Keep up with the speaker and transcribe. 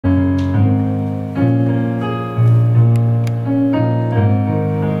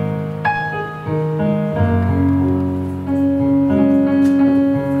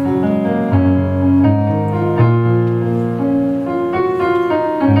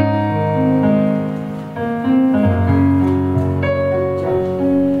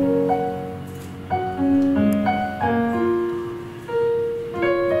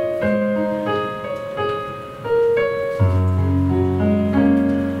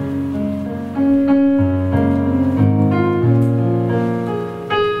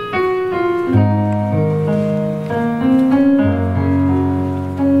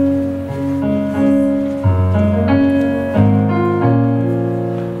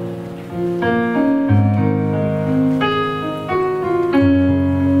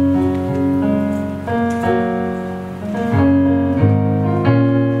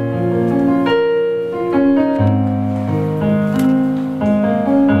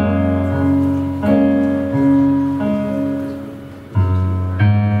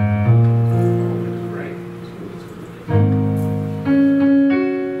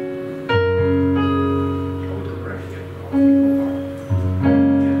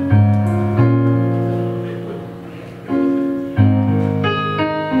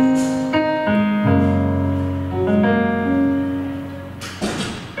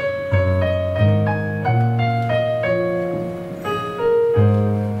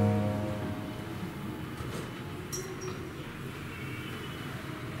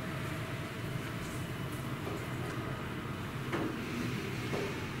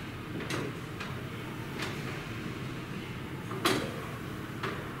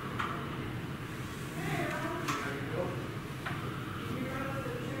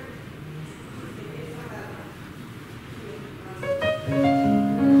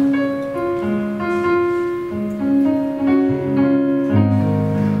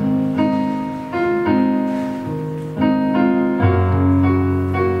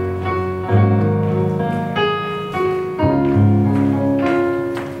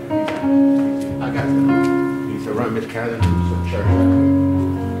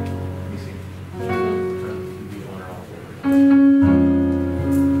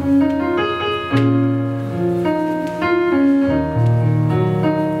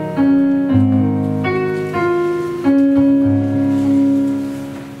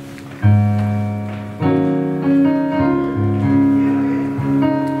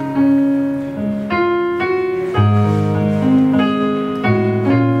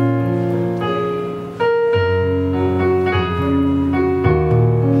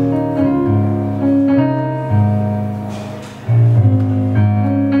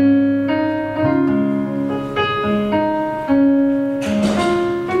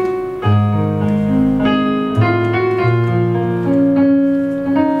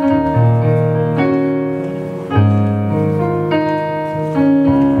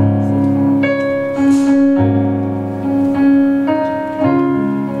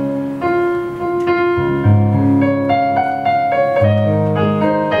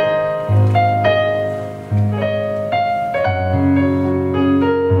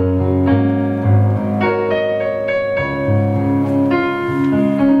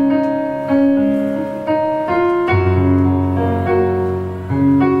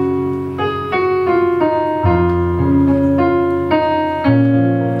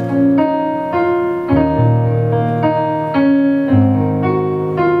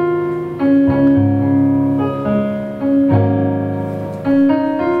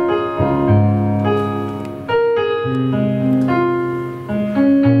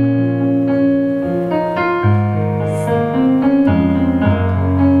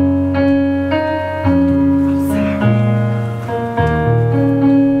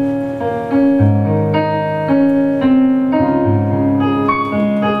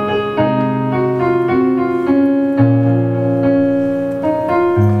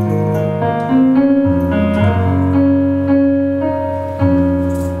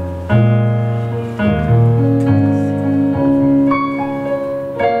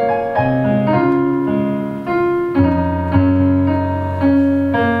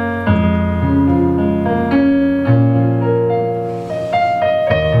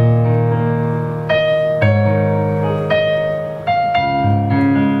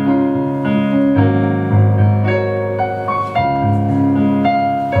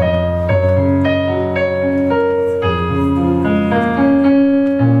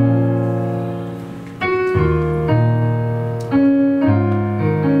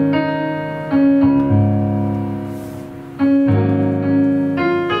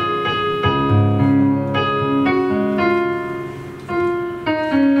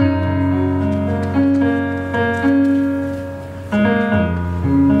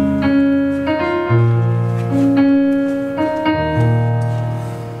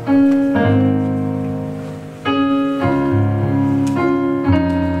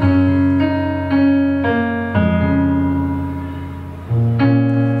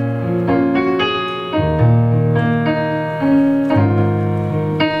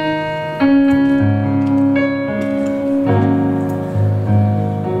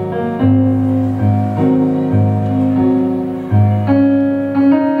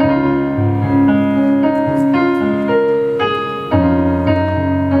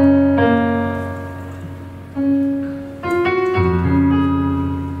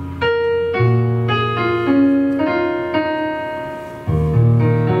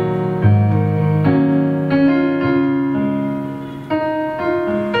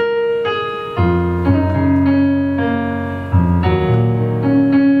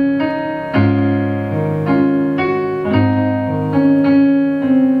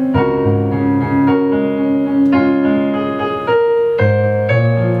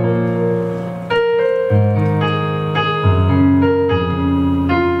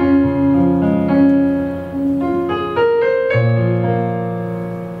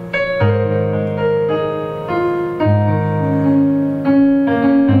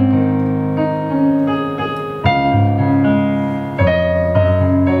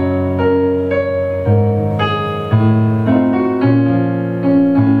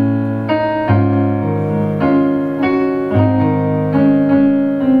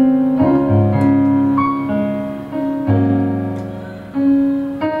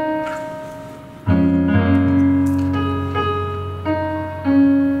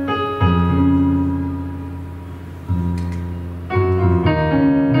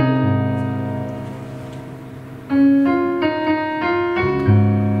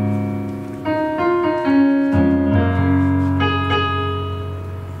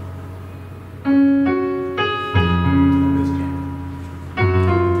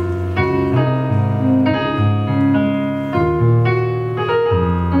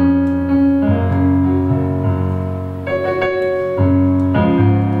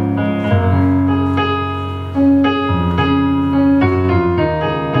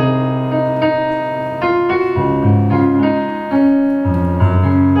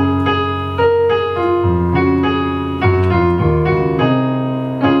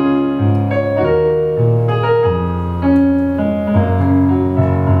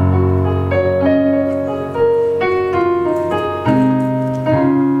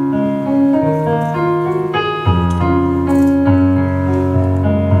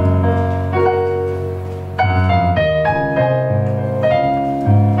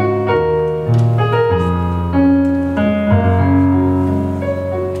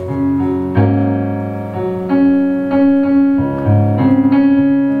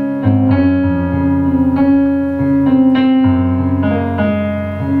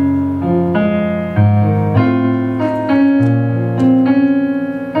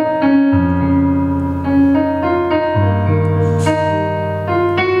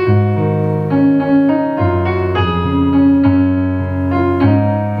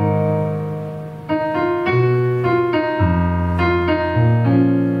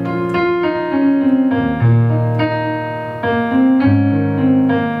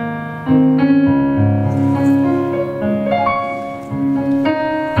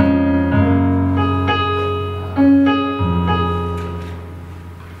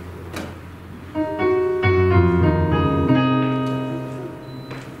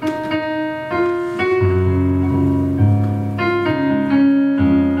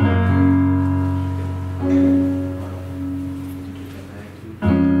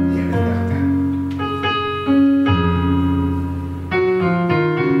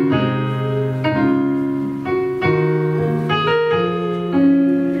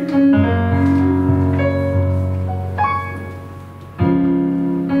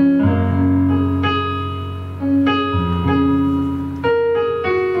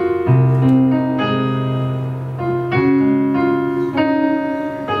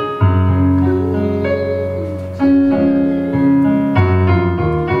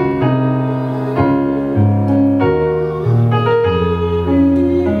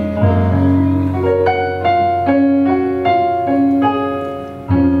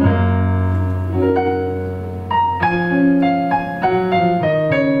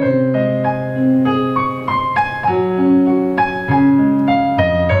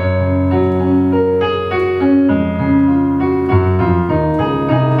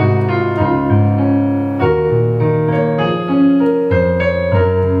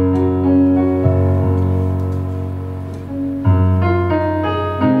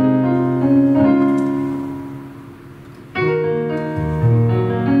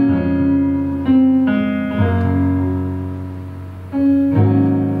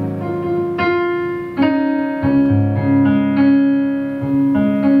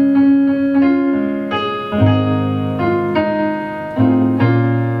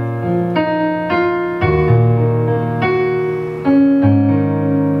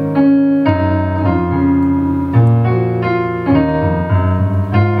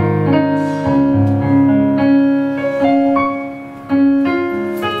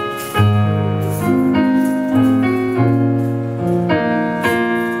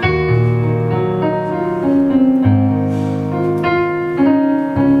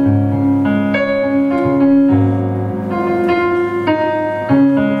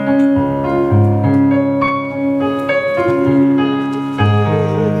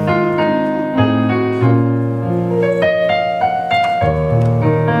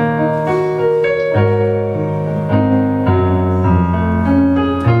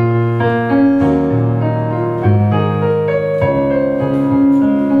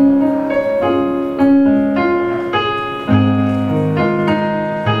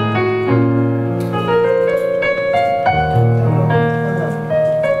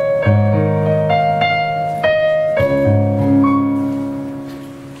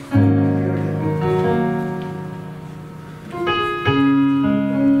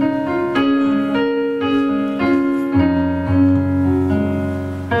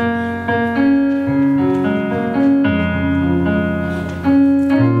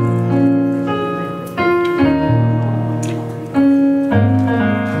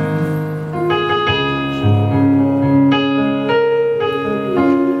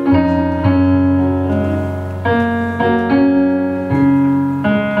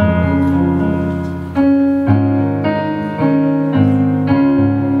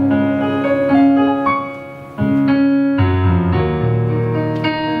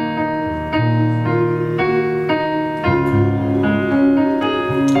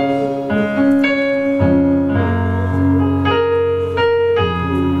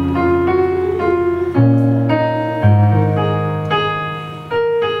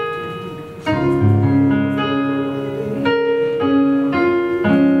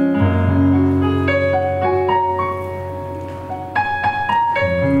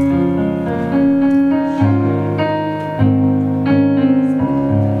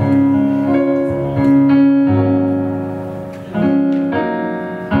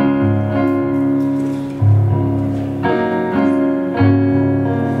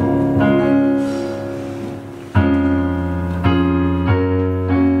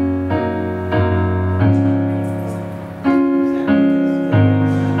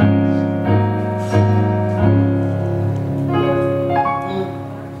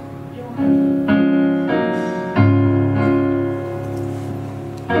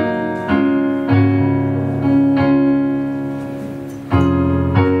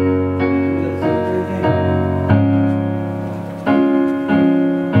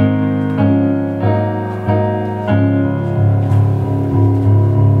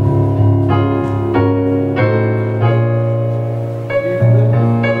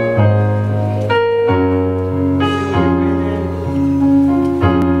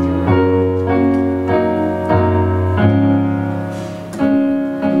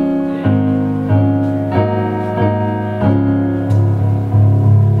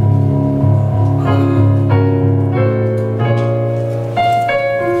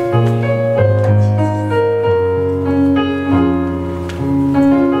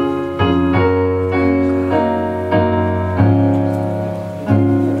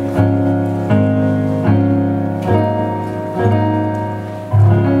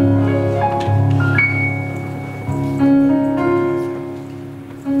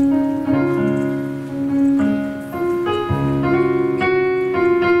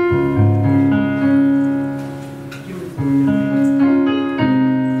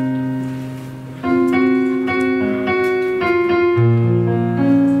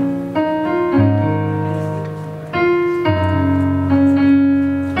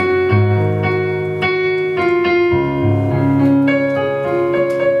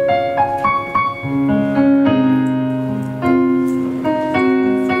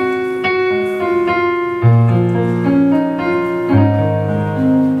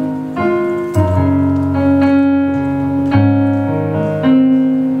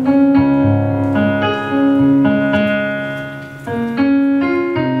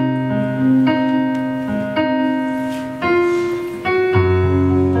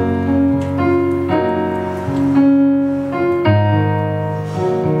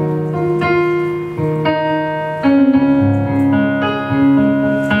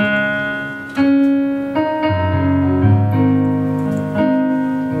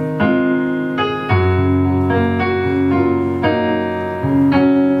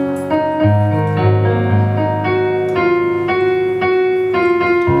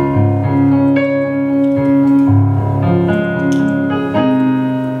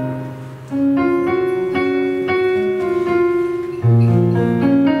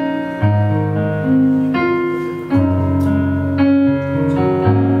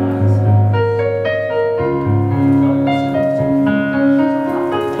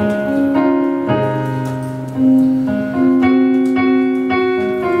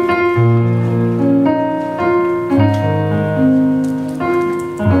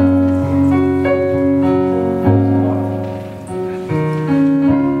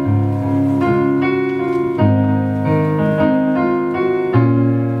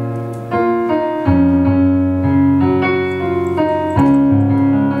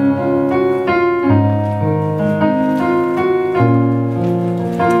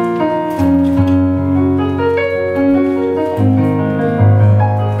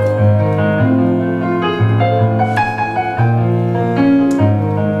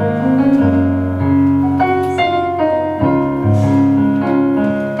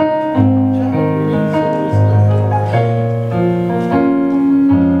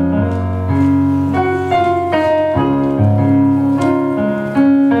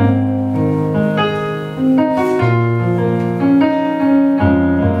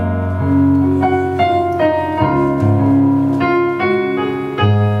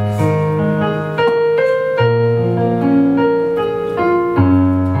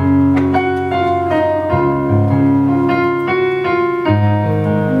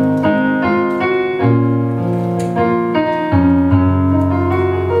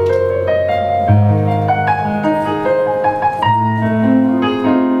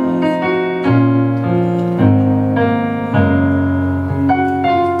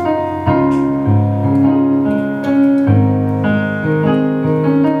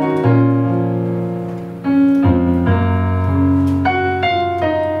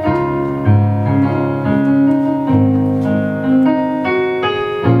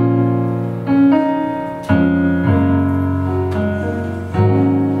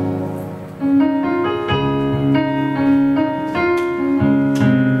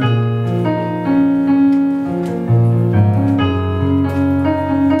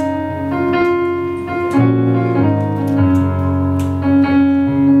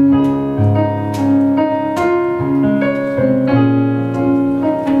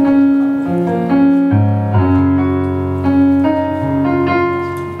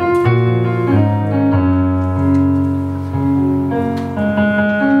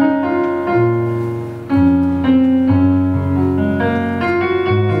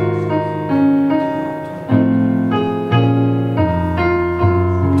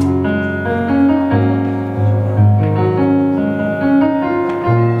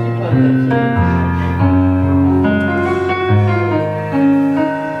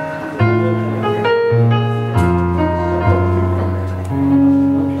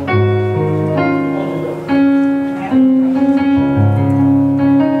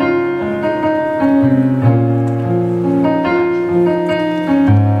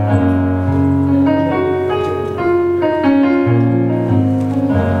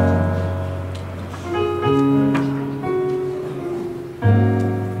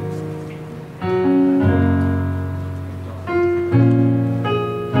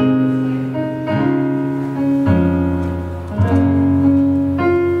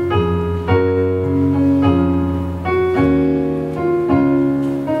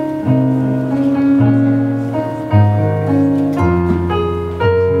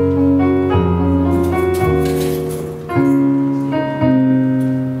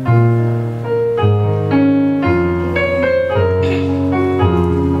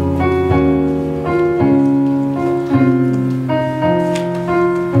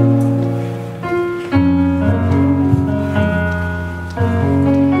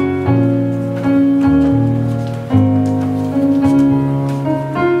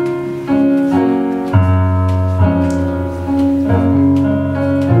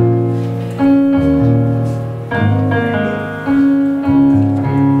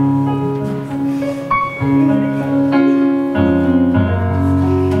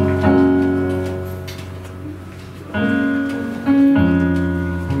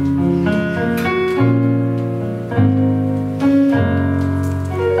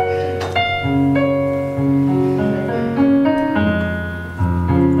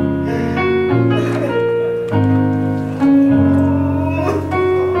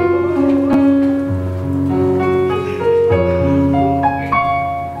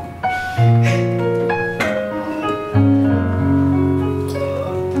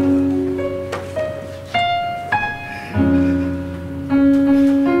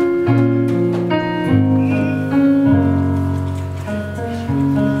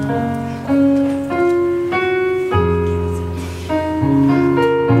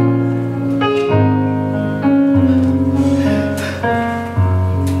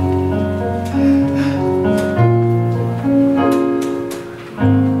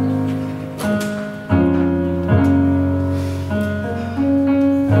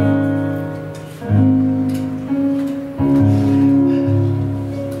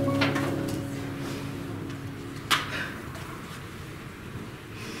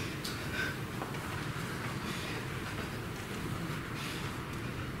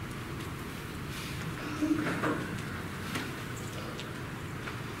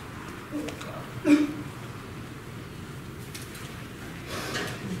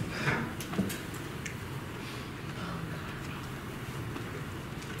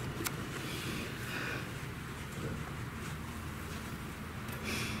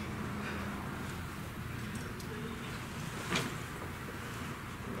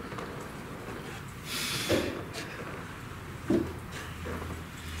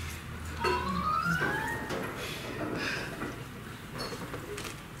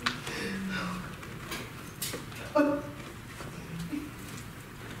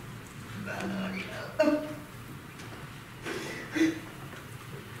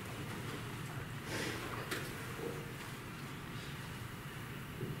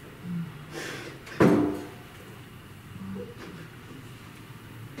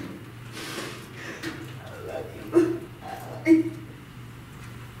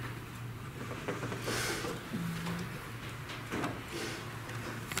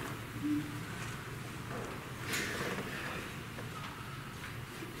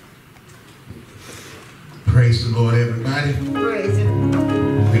Praise the Lord, everybody. Praise Him.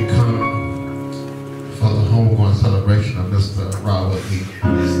 We come for the homegoing celebration of Mr. Robert Lee.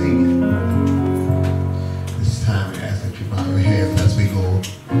 This time we ask that you bow your heads as we go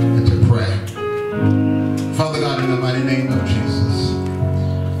into prayer. Father God, in the mighty name of Jesus,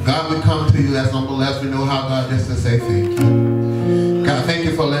 God, we come to you as humble as we know how, God, just to say thank you. God, thank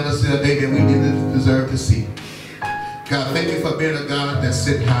you for letting us see a day that we didn't deserve to see. God, thank you for being a God that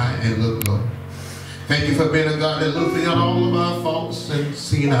sit high and look low. Thank you for being a God that looks beyond all of our faults and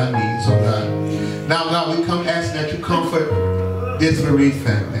seeing our needs, oh God. Now, God, we come asking that you comfort this bereaved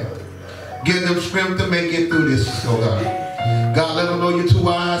family. Give them strength to make it through this, oh God. God, let them know you're too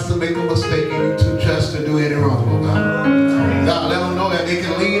wise to make a mistake and you're too just to do any wrong, oh God. God, let them know that they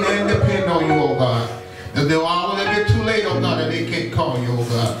can lean and depend on you, oh God. And they'll always get too late, oh God, and they can't call you, oh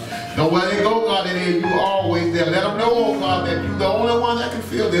God. Know where they go, God, and you're always there. Let them know, oh God, that you're the only one that can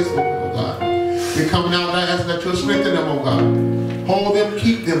feel this, oh God. We're coming out and asking that you'll strengthen them, oh God. Hold them,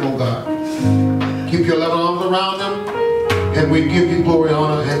 keep them, oh God. Keep your loving arms around them, and we give you glory,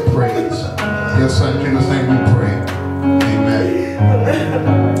 honor, and praise. Your Son, Jesus' name we pray. Amen.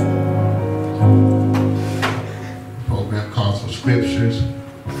 The program calls for scriptures.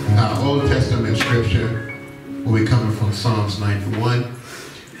 Our Old Testament scripture will be coming from Psalms 91,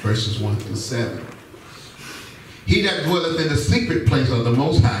 verses 1 through 7. He that dwelleth in the secret place of the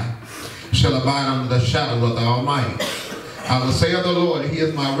Most High shall abide under the shadow of the Almighty. I will say of the Lord, He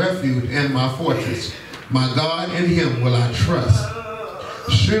is my refuge and my fortress. My God, in Him will I trust.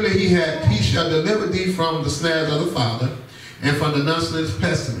 Surely He shall deliver thee from the snares of the fowler, and from the noisome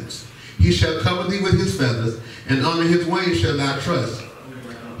pestilence. He shall cover thee with His feathers, and under His wings shall thou trust.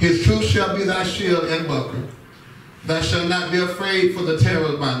 His truth shall be thy shield and buckler. Thou shalt not be afraid for the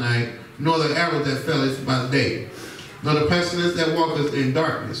terror by night, nor the arrow that falleth by day, nor the pestilence that walketh in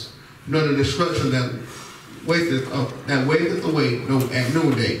darkness, nor the destruction that waketh away at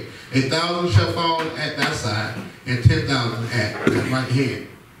noonday. 1,000 shall fall at thy side, and 10,000 at thy right hand,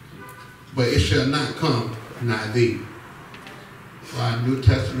 but it shall not come nigh thee. For our New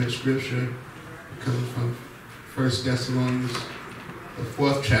Testament scripture comes from 1 Thessalonians, the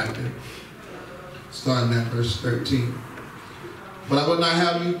 4th chapter, starting at verse 13. But I would not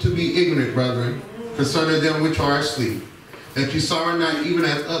have you to be ignorant, brethren, concerning them which are asleep, that ye sorrow not even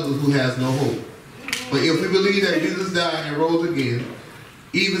as others who has no hope. But if we believe that Jesus died and rose again,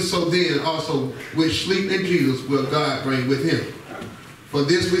 even so then also which sleep in Jesus will God bring with him. For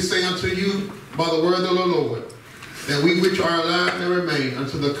this we say unto you by the word of the Lord, that we which are alive and remain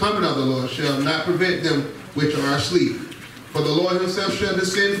unto the coming of the Lord shall not prevent them which are asleep. For the Lord himself shall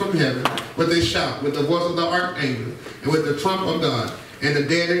descend from heaven with a shout, with the voice of the archangel, and with the trump of God, and the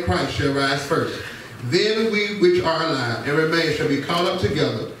dead in Christ shall rise first. Then we which are alive and remain shall be caught up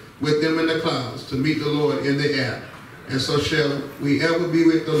together with them in the clouds to meet the Lord in the air. And so shall we ever be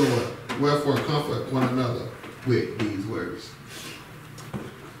with the Lord. Wherefore comfort one another with these words.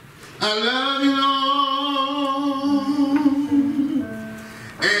 I love you, Lord,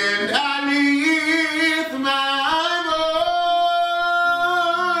 and I lift my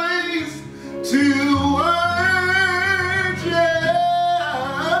voice to worship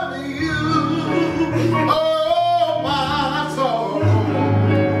you. Oh, my soul,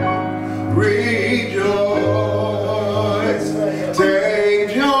 rejoice. Take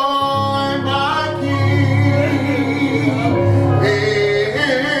joy, my King,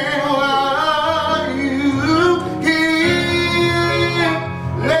 in what you give.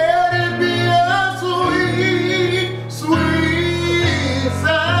 Let it be a sweet, sweet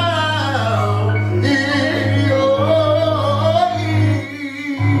sound in your ear.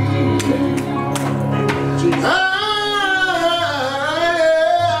 I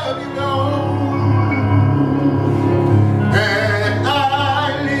love you, Lord.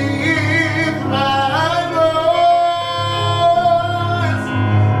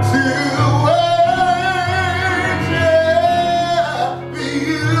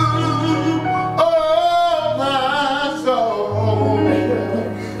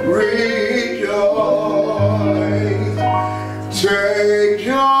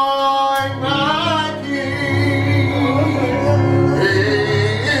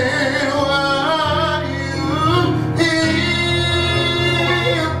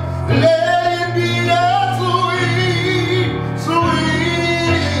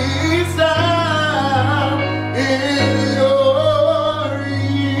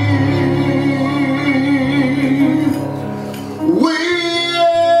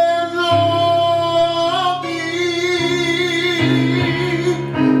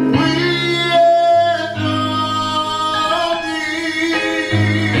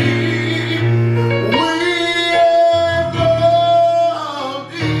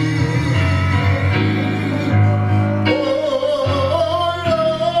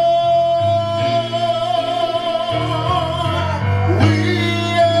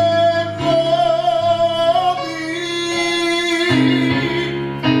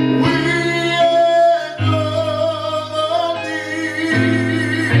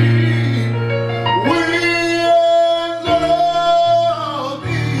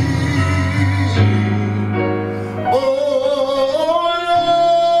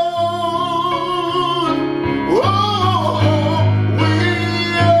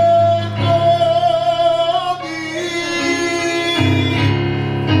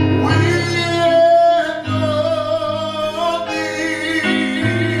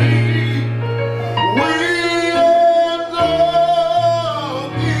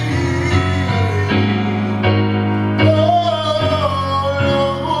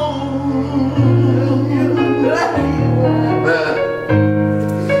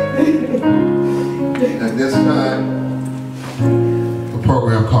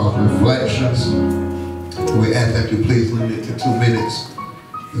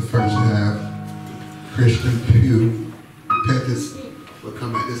 The first half, Christian Pugh Pettis will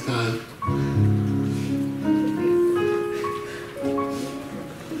come at this time.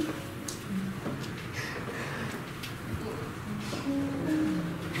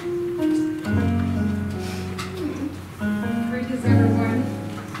 Greetings, everyone.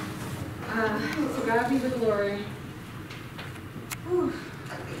 To God be the glory. Whew.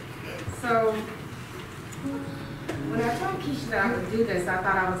 So, when I told Keisha that I would do this, I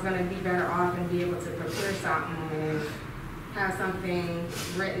thought I was going to be better off and be able to prepare something and have something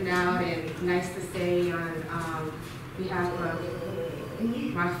written out and nice to say on behalf of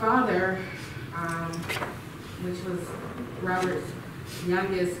my father, which was Robert's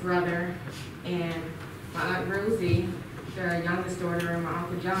youngest brother, and my Aunt Rosie, the youngest daughter, and my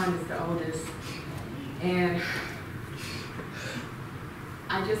Uncle John is the oldest. And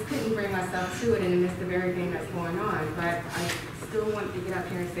I just couldn't bring myself to it in the midst of everything that's going on, but I still wanted to get up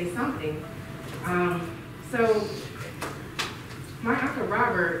here and say something. So, my Uncle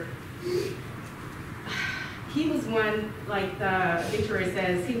Robert, he was one, like the obituary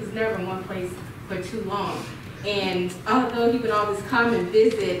says, he was never in one place for too long. And although he would always come and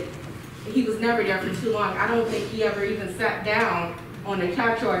visit, he was never there for too long. I don't think he ever even sat down on a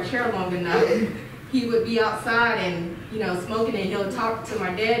couch or a chair long enough. He would be outside and, you know, smoking, and he'll talk to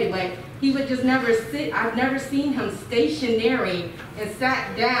my daddy, but he would just never sit. I've never seen him stationary and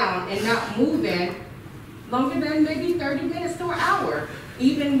sat down and not moving longer than maybe 30 minutes to an hour.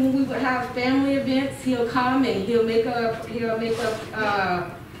 Even when we would have family events, he'll come and he'll make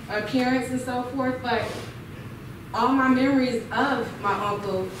a appearance and so forth, but all my memories of my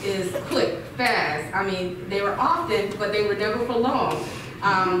uncle is quick, fast. I mean, they were often, but they were never for long.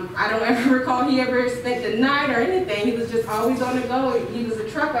 I don't ever recall he ever spent the night or anything. He was just always on the go. He was a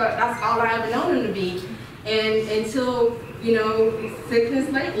trucker. That's all I ever known him to be. And until, you know, sickness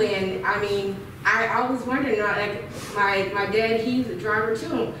lately. And I mean, I always wondered, like, my dad, he's a driver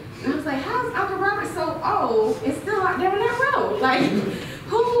too. And I was like, how's Uncle Robert so old and still out there on that road? Like,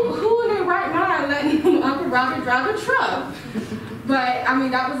 who in their right mind letting Uncle Robert drive a truck? But, I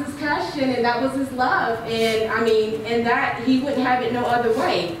mean, that was his passion and that was his love. And, I mean, and that he wouldn't have it no other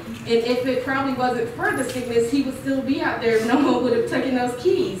way. And if it probably wasn't for the sickness, he would still be out there if no one would have taken those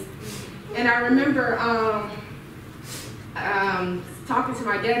keys. And I remember talking to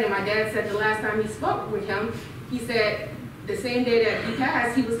my dad, and my dad said the last time he spoke with him, he said the same day that he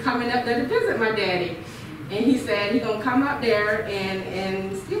passed, he was coming up there to visit my daddy. And he said he's gonna come up there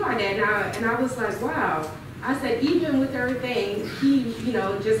and see my dad. And I was like, wow. I said, even with everything, he, you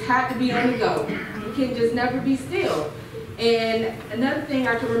know, just had to be on the go. He can just never be still. And another thing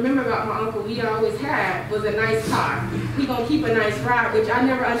I can remember about my uncle he always had was a nice car. He gonna keep a nice ride, which I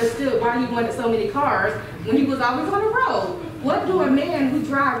never understood why he wanted so many cars when he was always on the road. What do a man who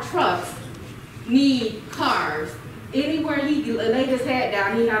drives trucks need cars? Anywhere he laid his head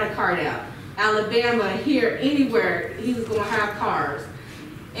down, he had a car down. Alabama, here, anywhere, he was gonna have cars.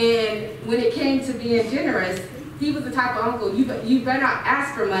 And when it came to being generous, he was the type of uncle, you better not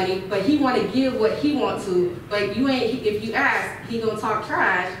ask for money, but he want to give what he want to. But you ain't, if you ask, he gonna talk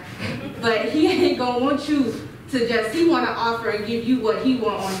trash, but he ain't gonna want you to just, he want to offer and give you what he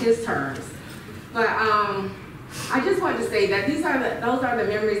want on his terms. But I just want to say that those are the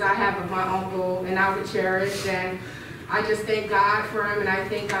memories I have of my uncle, and I would cherish, and I just thank God for him, and I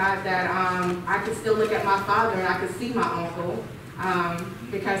thank God that I can still look at my father and I can see my uncle.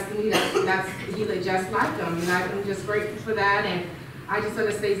 Because to me, he looked just like him, and I'm just grateful for that. And I just want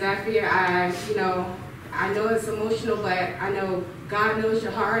to say, Zafir, I know it's emotional, but I know God knows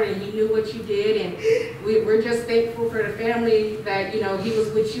your heart, and He knew what you did, and we're just thankful for the family that, you know, he was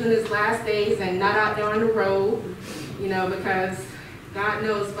with you in his last days and not out there on the road, you know, because God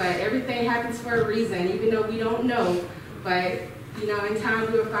knows, but everything happens for a reason, even though we don't know, but, you know, in time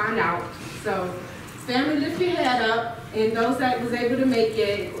we'll find out. So, family, lift your head up. And those that was able to make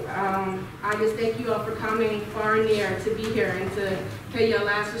it, I just thank you all for coming far and near to be here and to pay your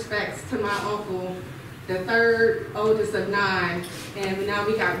last respects to my uncle, the third oldest of 9. And now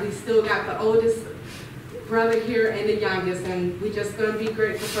we still got the oldest brother here and the youngest, and we just gonna be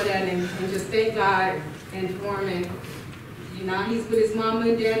grateful for that and just thank God and for him. And you know, he's with his mama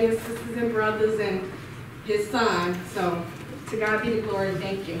and daddy and sisters and brothers and his son. So to God be the glory.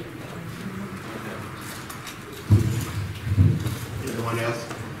 Thank you. Anyone else?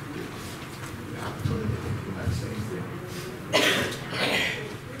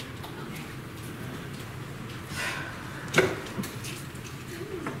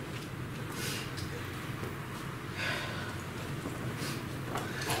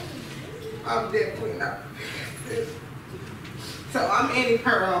 I'm definitely not. So I'm in name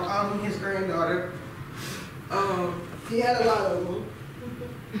Pearl, his granddaughter. He had a lot of them.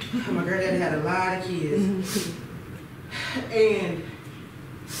 My granddaddy had a lot of kids. And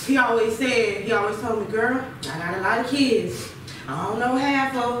he always told me, girl, I got a lot of kids. I don't know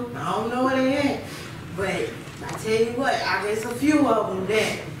half of them. I don't know where they at. But I tell you what, I guess a few of them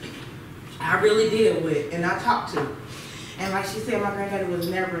that I really deal with and I talk to. And like she said, my granddaddy was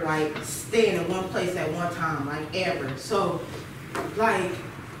never like staying in one place at one time, like ever. So, like,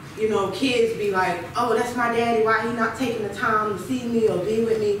 you know, kids be like, oh, that's my daddy, why he not taking the time to see me or be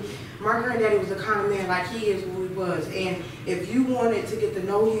with me? My granddaddy was the kind of man like he is who he was. And if you wanted to get to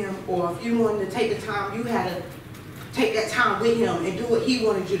know him or if you wanted to take the time, you had to take that time with him and do what he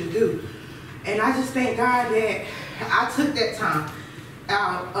wanted you to do. And I just thank God that I took that time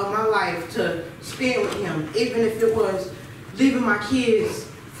out of my life to spend with him, even if it was leaving my kids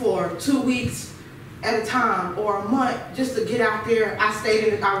for 2 weeks at a time or a month just to get out there.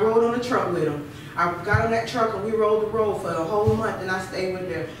 I rode on the truck with him. I got on that truck and we rode the road for a whole month and I stayed with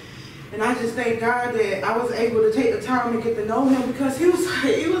them. And I just thank God that I was able to take the time to get to know him because he was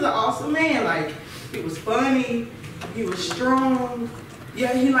an awesome man. Like, he was funny, he was strong.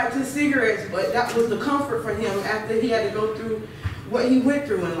 Yeah, he liked his cigarettes, but that was the comfort for him after he had to go through what he went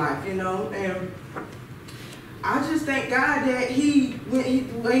through in life, you know. And I just thank God that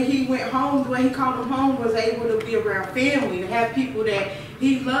when he went home, when he called him home, was able to be around family, to have people that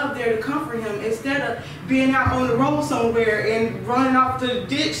he loved there to comfort him instead of being out on the road somewhere and running off the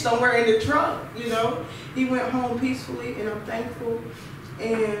ditch somewhere in the truck, you know. He went home peacefully, and I'm thankful.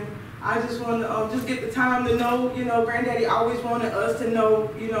 And I just want to just get the time to know, you know, Granddaddy always wanted us to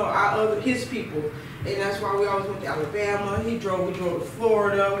know, you know, his people. And that's why we always went to Alabama. We drove to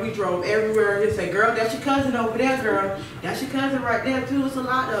Florida. We drove everywhere. He'd say, girl, that's your cousin over there, girl. That's your cousin right there, too. It's a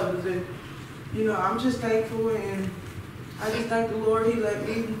lot of us. And, you know, I'm just thankful. And I just thank the Lord he let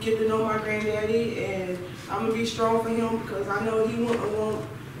me get to know my granddaddy. And I'm going to be strong for him because I know he wouldn't want,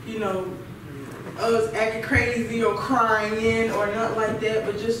 you know, us acting crazy or crying or nothing like that,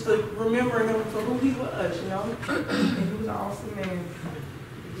 but just to remember him for who he was, you know. And he was an awesome man.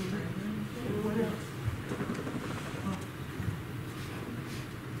 Anyone else?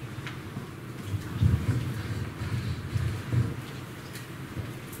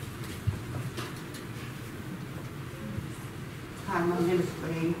 Hi, my name is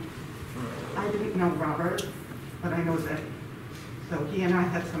Lee. I didn't know Robert, but I know that. So he and I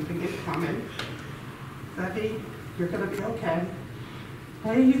had something in common. Daddy, you're going to be okay.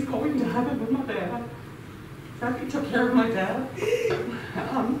 Hey, he's going to heaven with my dad. Daddy took care of my dad.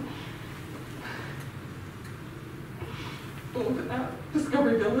 Both at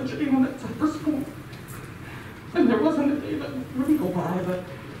Discovery Village and at Cypress Point. And there wasn't a day that wouldn't go by, but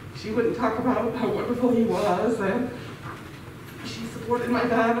she wouldn't talk about how wonderful he was. And she supported my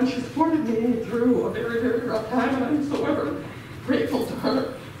dad and she supported me through a very, very rough time. And I'm so ever grateful to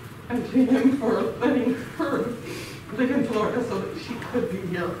her and to him for letting her live in Florida so that she could be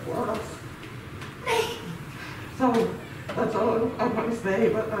here for us. So that's all I want to say,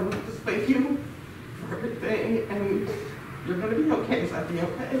 but just thank you for everything, and you're going to be okay, so I'll be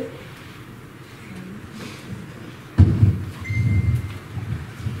okay.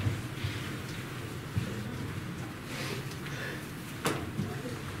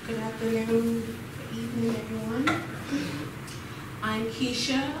 Good afternoon, good evening, everyone. I'm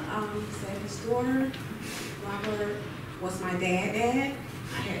Keisha, his daughter. Robert was my dad.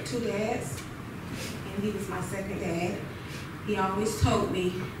 I had two dads, and he was my second dad. He always told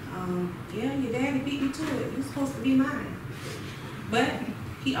me, yeah, your daddy beat me to it. You're supposed to be mine. But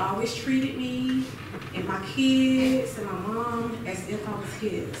he always treated me and my kids and my mom as if I was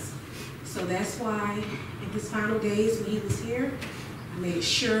his. So that's why in his final days when he was here, I made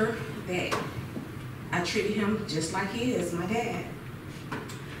sure that I treated him just like he is, my dad.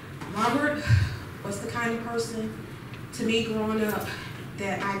 Robert was the kind of person to me growing up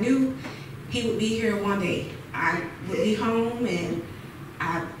that I knew he would be here one day. I would be home and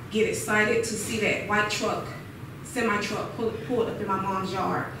I'd get excited to see that white truck, semi-truck pulled up in my mom's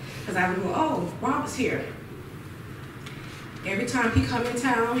yard because I would go, oh, Robert's here. Every time he come in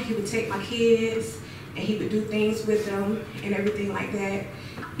town, he would take my kids and he would do things with them and everything like that.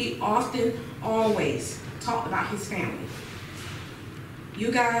 He often, always talked about his family.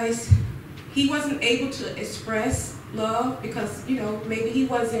 You guys, he wasn't able to express love because, you know, maybe he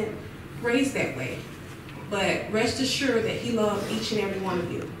wasn't raised that way. But rest assured that he loved each and every one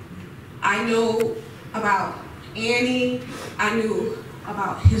of you. I know about Annie. I knew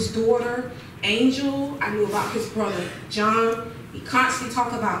about his daughter, Angel. I knew about his brother, John. He constantly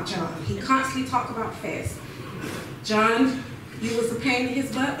talked about John. He constantly talked about Fess. John You was a pain in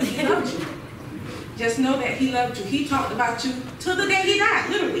his butt, but he loved you. Just know that he loved you. He talked about you till the day he died,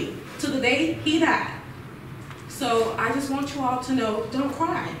 literally, till the day he died. So I just want you all to know, don't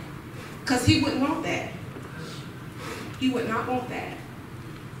cry, because he wouldn't want that. He would not want that.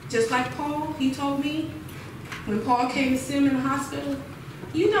 Just like Paul, he told me, when Paul came to see him in the hospital,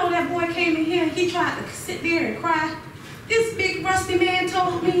 you know that boy came in here and he tried to sit there and cry. This big rusty man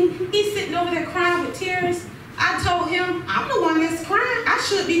told me, he's sitting over there crying with tears. I told him, I'm the one that's crying. I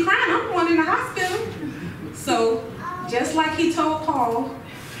should be crying. I'm the one in the hospital. So, just like he told Paul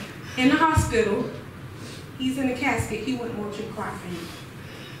in the hospital, he's in the casket, he wouldn't want you to cry for him.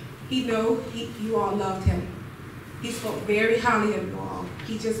 He know you all loved him. He spoke very highly of you all.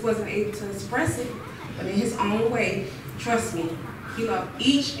 He just wasn't able to express it, but in his own way, trust me, he loved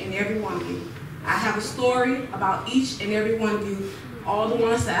each and every one of you. I have a story about each and every one of you. All the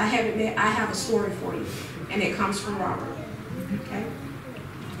ones that I haven't met, I have a story for you. And it comes from Robert. Okay?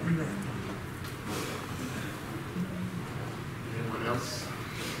 Anyone else?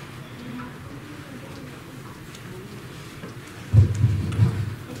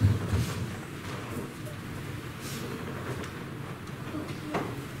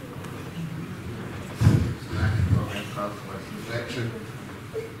 Reflection.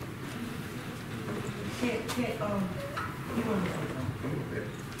 He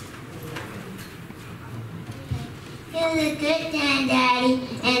was a good Daddy,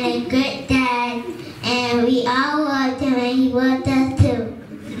 and a good dad, and we all loved him, and he loved us too.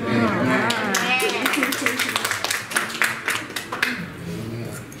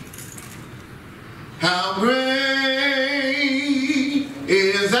 How great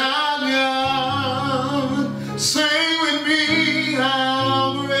is our God? Sing with me,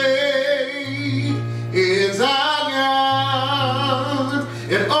 how great is our God?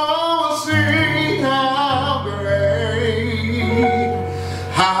 And all sing how great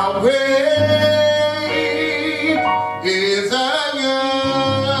is our God.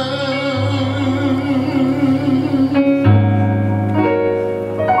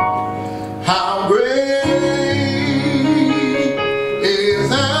 How great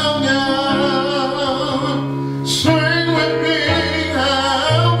is our God? Sing with me,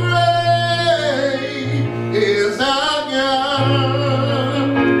 how great is our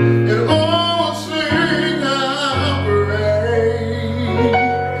God? And all sing how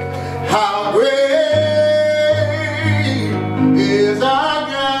great is our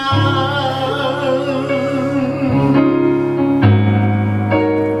God.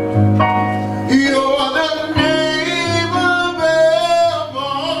 You're the name above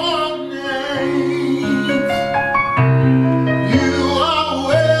all names. You are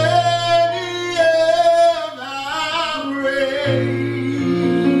worthy of our praise.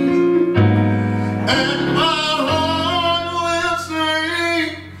 And my heart will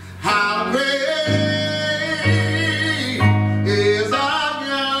sing, how great is our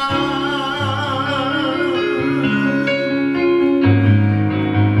God.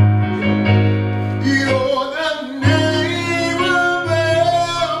 You're the name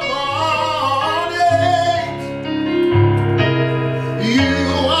above all names. You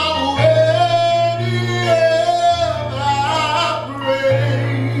are worthy of our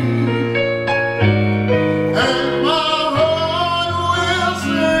praise. And my heart will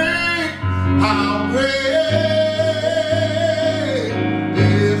sing, how great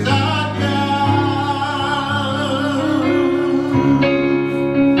is our God.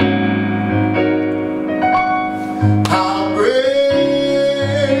 How great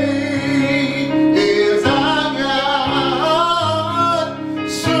is our God?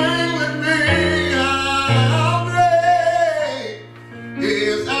 Sing with me, how great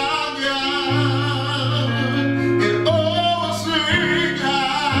is our God? And oh, sing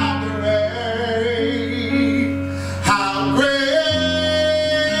how great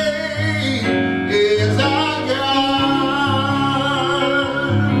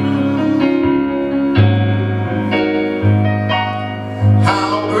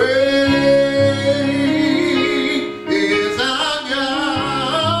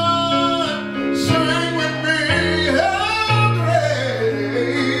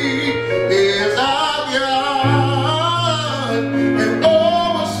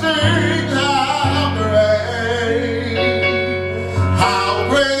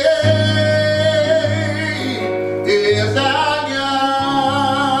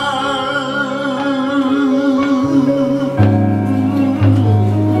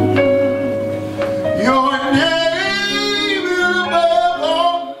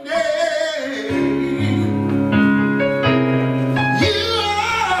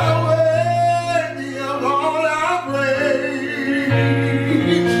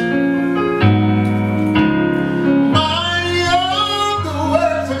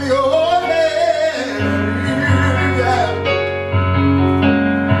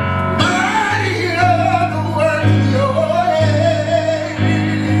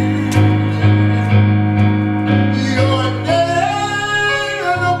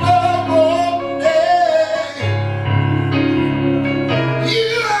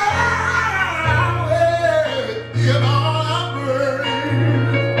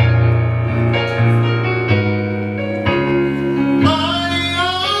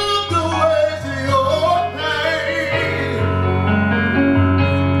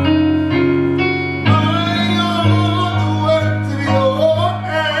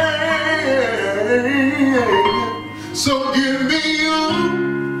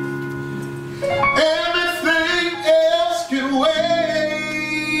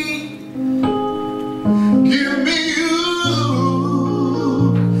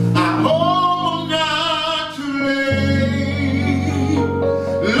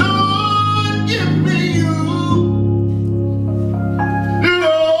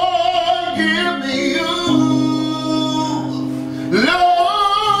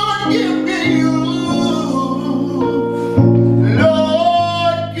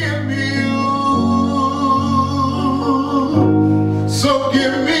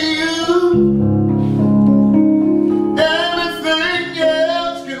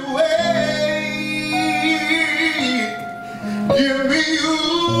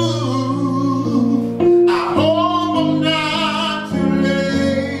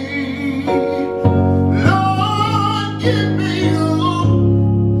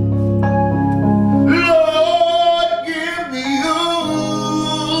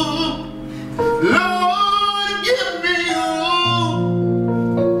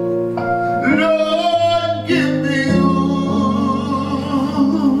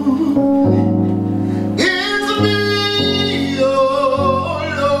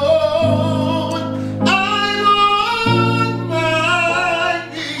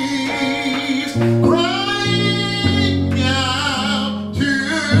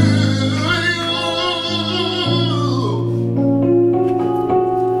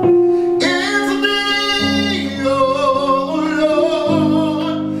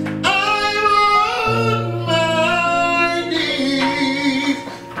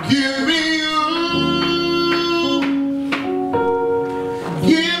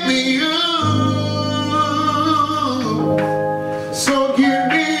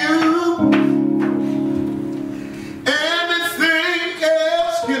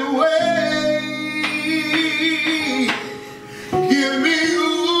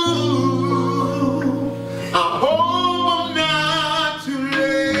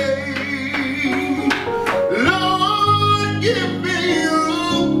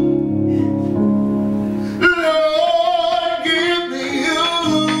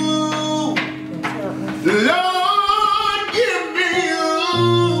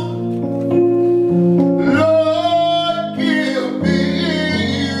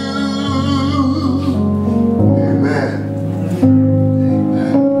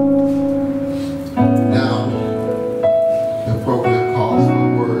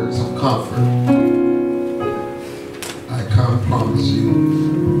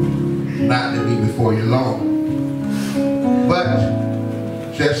not to be before you long,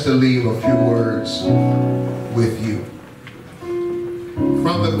 but just to leave a few words with you.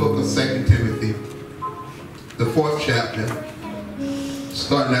 From the book of 2 Timothy, the 4th chapter,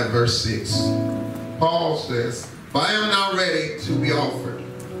 starting at verse 6. Paul says, "For I am now ready to be offered,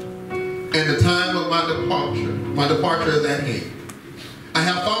 and the time of my departure is at hand. I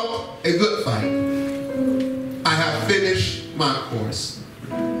have fought a good fight. I have finished my course.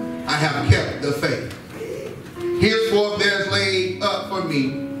 I have kept the faith. Henceforth there is laid up for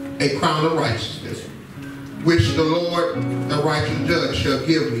me a crown of righteousness, which the Lord, the righteous judge, shall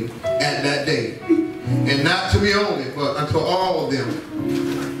give me at that day. And not to me only, but unto all of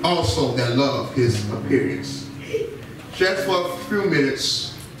them also that love his appearance." Just for a few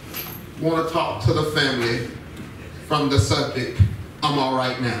minutes, I want to talk to the family from the subject, I'm all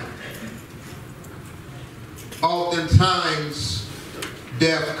right now. Oftentimes,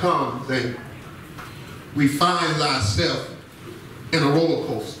 death comes and we find ourselves in a roller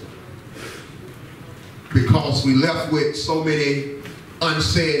coaster because we left with so many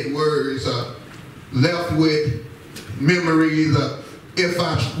unsaid words, left with memories. If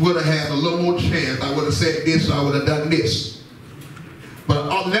I would have had a little more chance, I would have said this, I would have done this.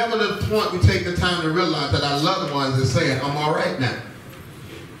 But never to the point we take the time to realize that our loved ones are saying, I'm all right now.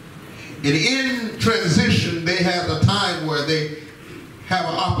 And in transition, they have a time where they have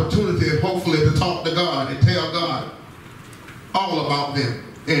an opportunity, hopefully, to talk to God and tell God all about them.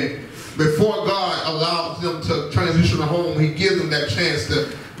 And before God allows them to transition to home, he gives them that chance to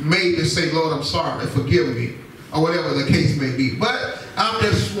maybe say, Lord, I'm sorry, forgive me, or whatever the case may be. But I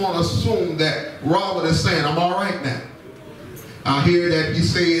just want to assume that Robert is saying, I'm all right now. I hear that he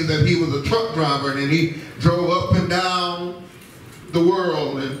says that he was a truck driver and he drove up and down the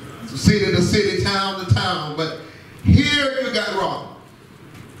world and city to city, town to town. But here you got Robert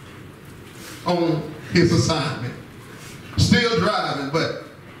on his assignment, still driving, but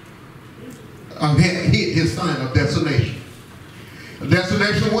hit his final destination. A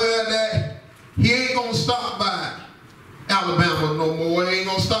destination where that he ain't gonna stop by Alabama no more, he ain't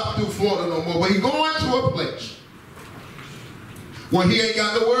gonna stop through Florida no more, but he's going to a place where he ain't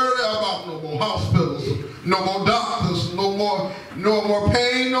got to worry about no more hospitals, no more doctors, no more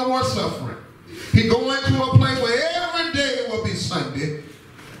pain, no more suffering. He going to a place where every day will be Sunday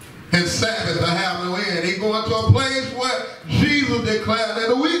and Sabbath to have no end. He going to a place where Jesus declared that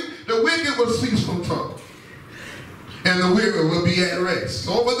the wicked will cease from trouble and the weary will be at rest.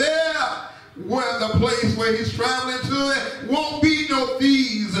 Over there, where the place where he's traveling to, it won't be no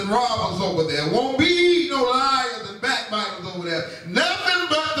thieves and robbers over there. Won't be no liars and backbiters over there. Nothing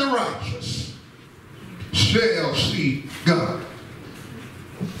but the righteous shall see God.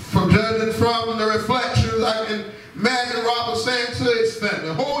 From judging from the reflections, I can imagine Robert saying to his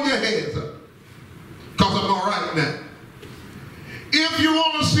family, hold your heads up, because I'm all right now. If you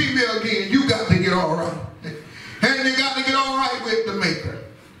want to see me again, you got to get all right. And you got to get all right with the Maker.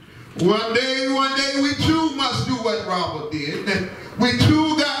 One day we too must do what Robert did. And we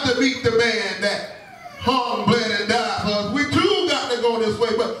too got to meet the man that hung, bled, and died for us. We too got to go this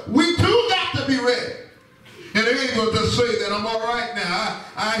way, but we too got to be ready and able to say that I'm all right now.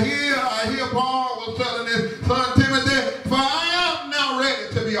 I hear Paul was telling his son Timothy, for I am now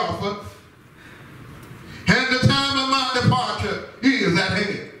ready to be offered, and the time of my departure is at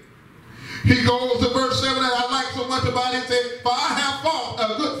hand. He goes to verse 7 that I like so much about it. He said, for I have fought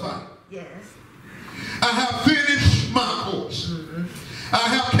a good fight. Yes. I have finished my course. Mm-hmm. I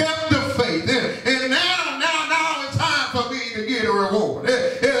have kept the faith. And now it's time for me to get a reward.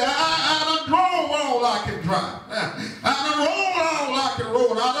 I done drove all I can drive. I done rolled all I can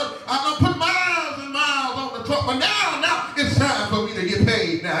roll. I done put miles and miles on the truck. But now it's time for me to get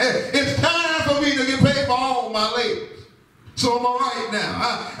paid now. It's time for me to get paid for all my labors. So I'm all right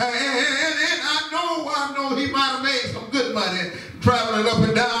now. And I know he might have made some good money traveling up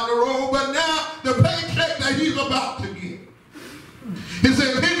and down the road, but now the paycheck that he's about to get, he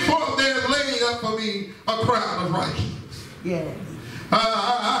says, henceforth there is laid up for me a crown of righteousness. Yes.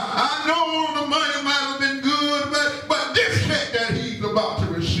 I know the money might have been good, but this check that he's about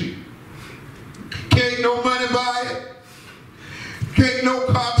to receive, can't no money buy it, can't no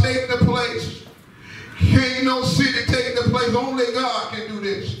car take the place, can't no city take the place. Only God can do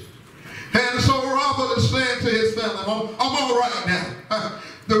this. And so Robert is saying to his family, I'm all right now.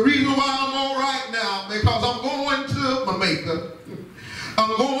 The reason why I'm all right now, because I'm going to my Maker.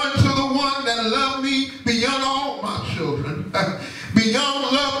 I'm going to the one that loved me beyond all my children.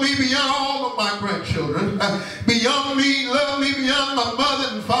 Love me beyond all of my grandchildren. Love me beyond my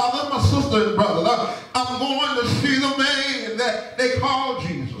mother and father, my sister and brother. I'm going to see the man that they call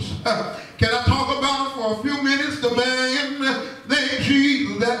Jesus. Can I talk about it for a few minutes? The man named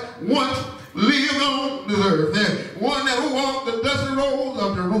Jesus that once lived on this earth, the one that walked the dusty roads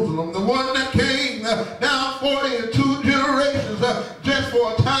of Jerusalem, the one that came down 42 generations just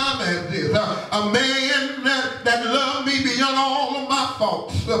for a time as this, a man that loved me beyond all of my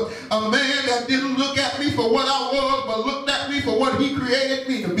faults, a man that didn't look at me for what I was, but looked at me for what he created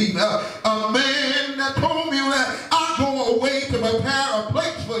me to be, a man that told me that I go away to prepare a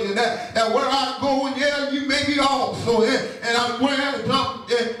place for you, that where I go, and yeah, you may be also, and I'm where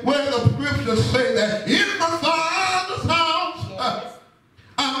the scriptures say that in my Father's house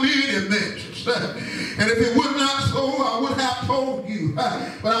are many mansions. And if it would not so, I would have told you.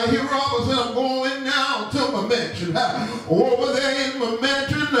 But I hear Robert say, I'm going now to my mansion. Over there in my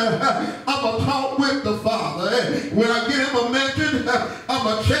mansion, I'm going to talk with the Father. When I get in my mansion, I'm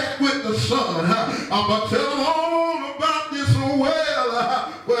going to chat with the Son. I'm going to tell him all about this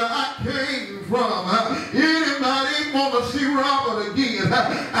well where I came from. Anybody want to see Robert again?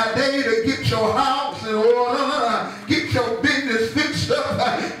 I dare you to get your house in order, get your business fixed up,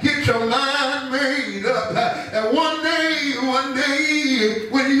 get your mind made up. And one day,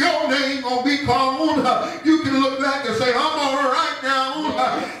 when your name gonna be called, you can look back and say, I'm all right now.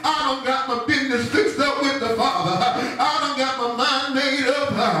 I done got my business fixed up with the Father. I done got my mind made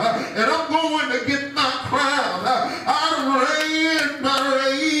up, and I'm going to get my crown. I done ran my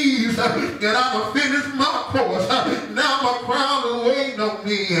race, and I done finished my course. Now my crown is waiting on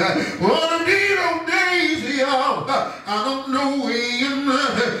me. One of these days, y'all, I don't know when,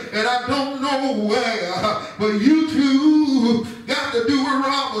 and I don't know where, but you too got to do what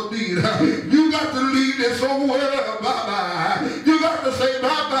Robert did. You got to leave this old world bye-bye. You got to say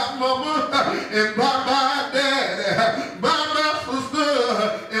bye-bye, mama, and bye-bye, daddy, bye-bye,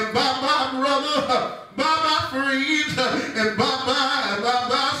 sister, and bye-bye, brother, bye-bye, friends, and bye-bye,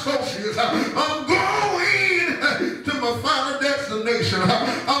 associates. I'm going to my final destination.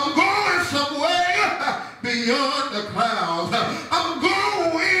 I'm going somewhere beyond the clouds. I'm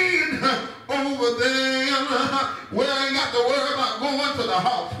going over there where I ain't got to worry about going to the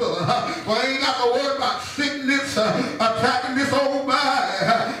hospital, where I ain't got to worry about sickness attacking this old body.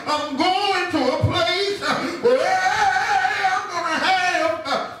 I'm going to a place where I'm going to have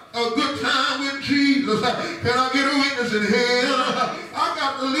a good time with Jesus. Can I get a witness in here? I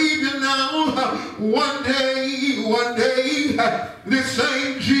got to leave you now. One day, this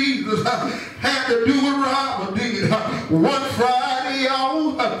same Jesus had to do what Robert did. One Friday,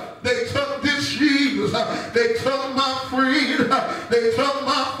 y'all, they took this Jesus, they took my friend, they took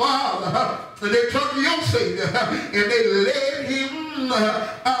my Father, and they took your Savior, and they led him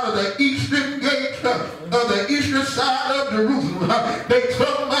out of the eastern gate of the eastern side of Jerusalem. They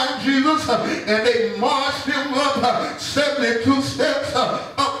took my Jesus, and they marched him up 72 steps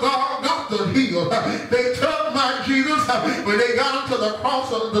up Golgotha hill. They took my Jesus, when they got him to the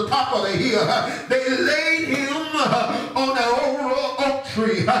cross on the top of the hill, they laid him on that old oak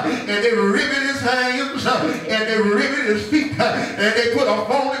tree, and they riveted his hands, and they riveted his feet, and they put a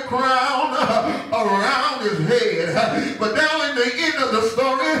phony crown around his head. But now in the end of the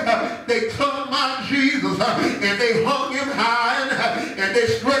story, they took my Jesus, and they hung him high, and they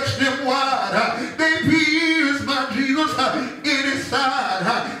stretched him wide. They pierced my Jesus in his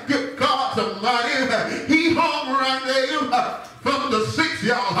side. Good God Almighty, he hung right there from the 6th,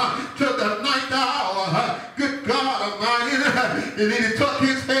 y'all, to the 9th hour. Good God Almighty. And then he took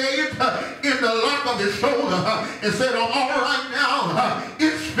his head in the lap of his shoulder and said, I'm all right now.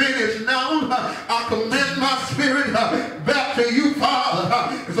 It's finished now. I commend my spirit back to you, Father.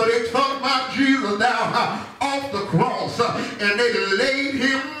 And so they took my Jesus down off the cross, and they laid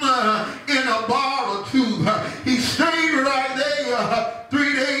him in a borrowed tube. He stayed right there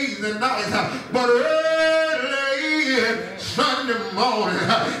 3 days and nights. But early Sunday morning,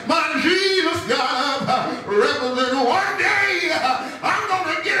 my Jesus got up, representing one day I'm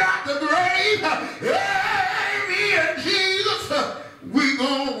going to get out the grave. Yeah, me and Jesus, we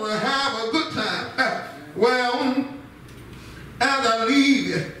going to have a good time. Well, as I leave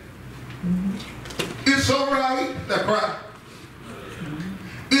you, it's all right to cry.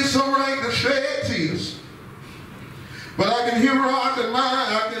 It's all right to shed tears. But I can hear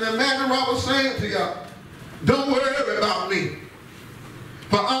I can imagine Robert saying to y'all, don't worry about me,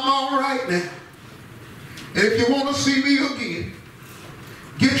 for I'm all right now. And if you want to see me again,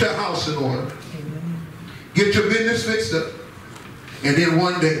 get your house in order. Get your business fixed up. And then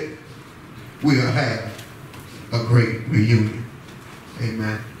one day, we'll have a great reunion.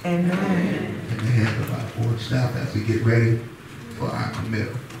 Amen. Amen. In the hands of our board staff as we get ready for our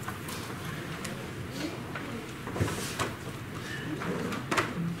committal.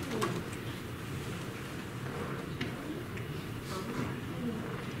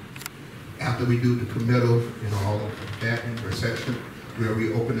 after we do the committal and all of that and reception, where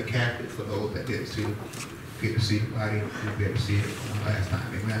we open the casket for those that didn't see, get to see the body, we'll be able to see it last time.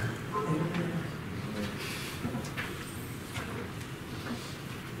 Amen.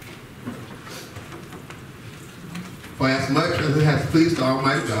 For as much as it has pleased the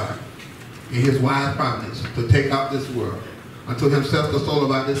Almighty God in his wise providence to take out this world, unto himself the soul of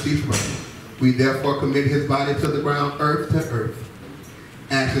our deceased brother, we therefore commit his body to the ground, earth to earth,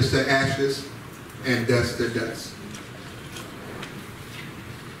 ashes to ashes, and dust to dust.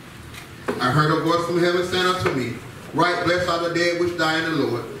 I heard a voice from heaven saying unto me, Right, blessed are the dead which die in the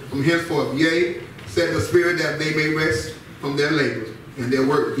Lord. From henceforth, yea, said the Spirit, that they may rest from their labors, and their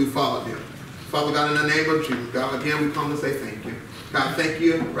work do follow them. Father God, in the name of Jesus, God, again we come to say thank you. God, thank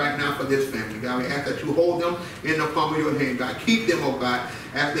you right now for this family. God, we ask that you hold them in the palm of your hand. God, keep them, oh God,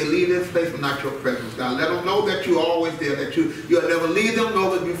 as they leave this place but not your presence. God, let them know that you're always there, that you'll never leave them,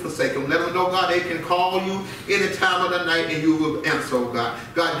 nor will you forsake them. Let them know, God, they can call you any time of the night and you will answer, oh God.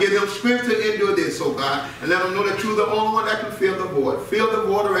 God, give them strength to endure this, oh God, and let them know that you're the only one that can fill the void. Fill the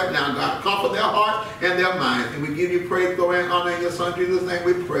void right now, God. Comfort their hearts and their minds. And we give you praise, glory, and honor in your Son, Jesus' name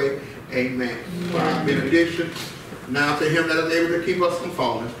we pray. Amen. For our benediction. Now to him that is able to keep us from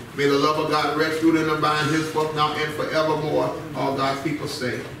falling, may the love of God rest, rooted and abide henceforth, now and forevermore. All God's people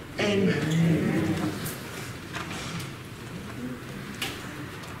say, Amen. Amen.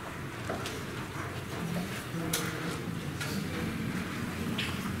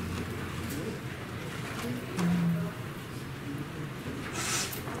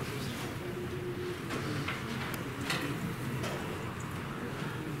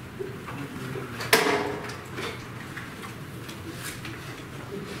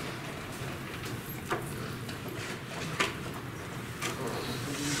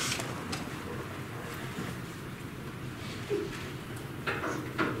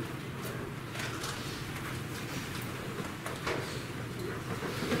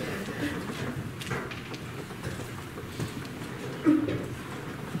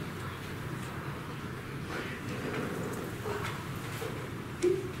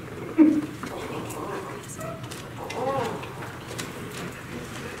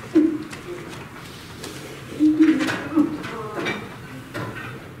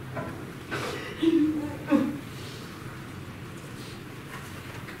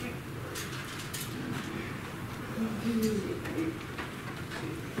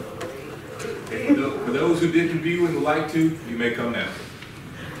 For those who didn't view and would like to, you may come now.